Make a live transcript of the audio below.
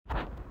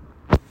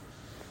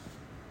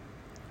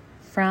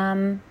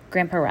From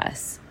Grandpa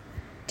Russ.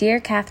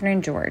 Dear Catherine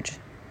and George,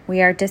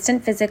 we are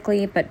distant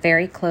physically but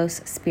very close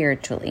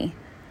spiritually.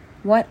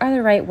 What are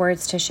the right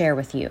words to share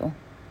with you?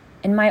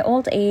 In my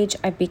old age,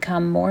 I've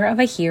become more of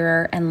a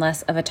hearer and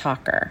less of a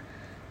talker.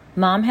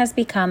 Mom has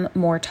become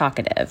more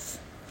talkative.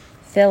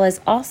 Phil is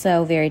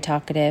also very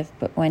talkative,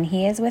 but when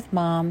he is with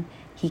Mom,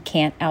 he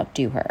can't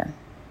outdo her.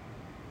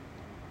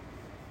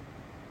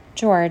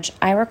 George,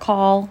 I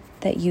recall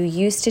that you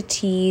used to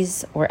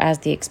tease, or as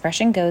the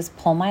expression goes,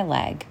 pull my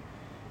leg.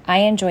 I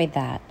enjoyed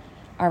that.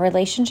 Our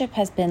relationship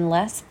has been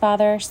less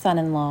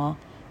father-son-in-law,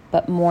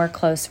 but more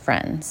close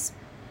friends.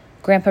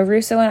 Grandpa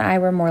Russo and I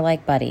were more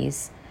like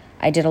buddies.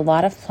 I did a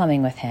lot of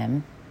plumbing with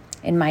him.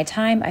 In my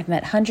time, I've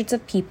met hundreds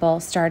of people,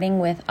 starting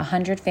with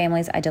 100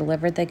 families I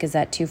delivered the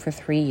Gazette to for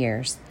 3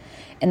 years.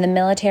 In the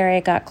military,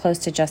 I got close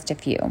to just a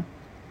few.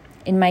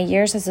 In my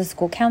years as a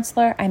school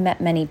counselor, I met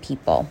many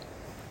people.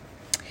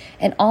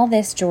 In all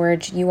this,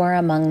 George, you are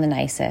among the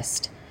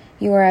nicest.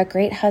 You are a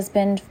great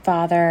husband,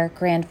 father,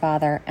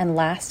 grandfather, and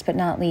last but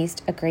not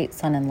least, a great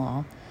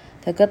son-in-law.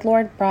 The good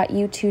Lord brought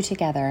you two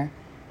together.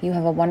 You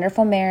have a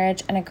wonderful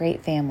marriage and a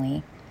great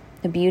family.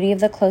 The beauty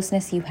of the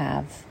closeness you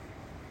have.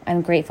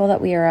 I'm grateful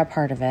that we are a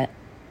part of it.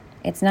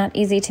 It's not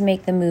easy to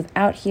make the move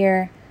out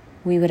here.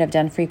 We would have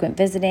done frequent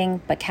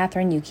visiting, but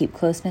Catherine, you keep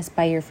closeness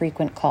by your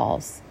frequent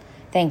calls.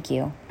 Thank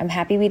you. I'm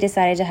happy we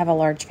decided to have a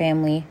large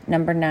family.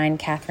 Number 9,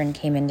 Catherine,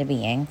 came into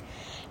being.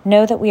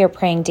 Know that we are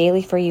praying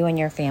daily for you and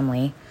your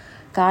family.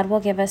 God will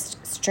give us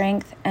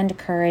strength and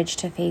courage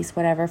to face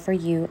whatever for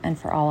you and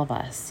for all of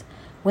us.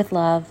 With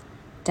love,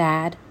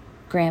 Dad,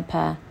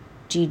 Grandpa,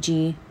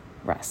 Gigi,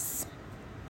 Russ.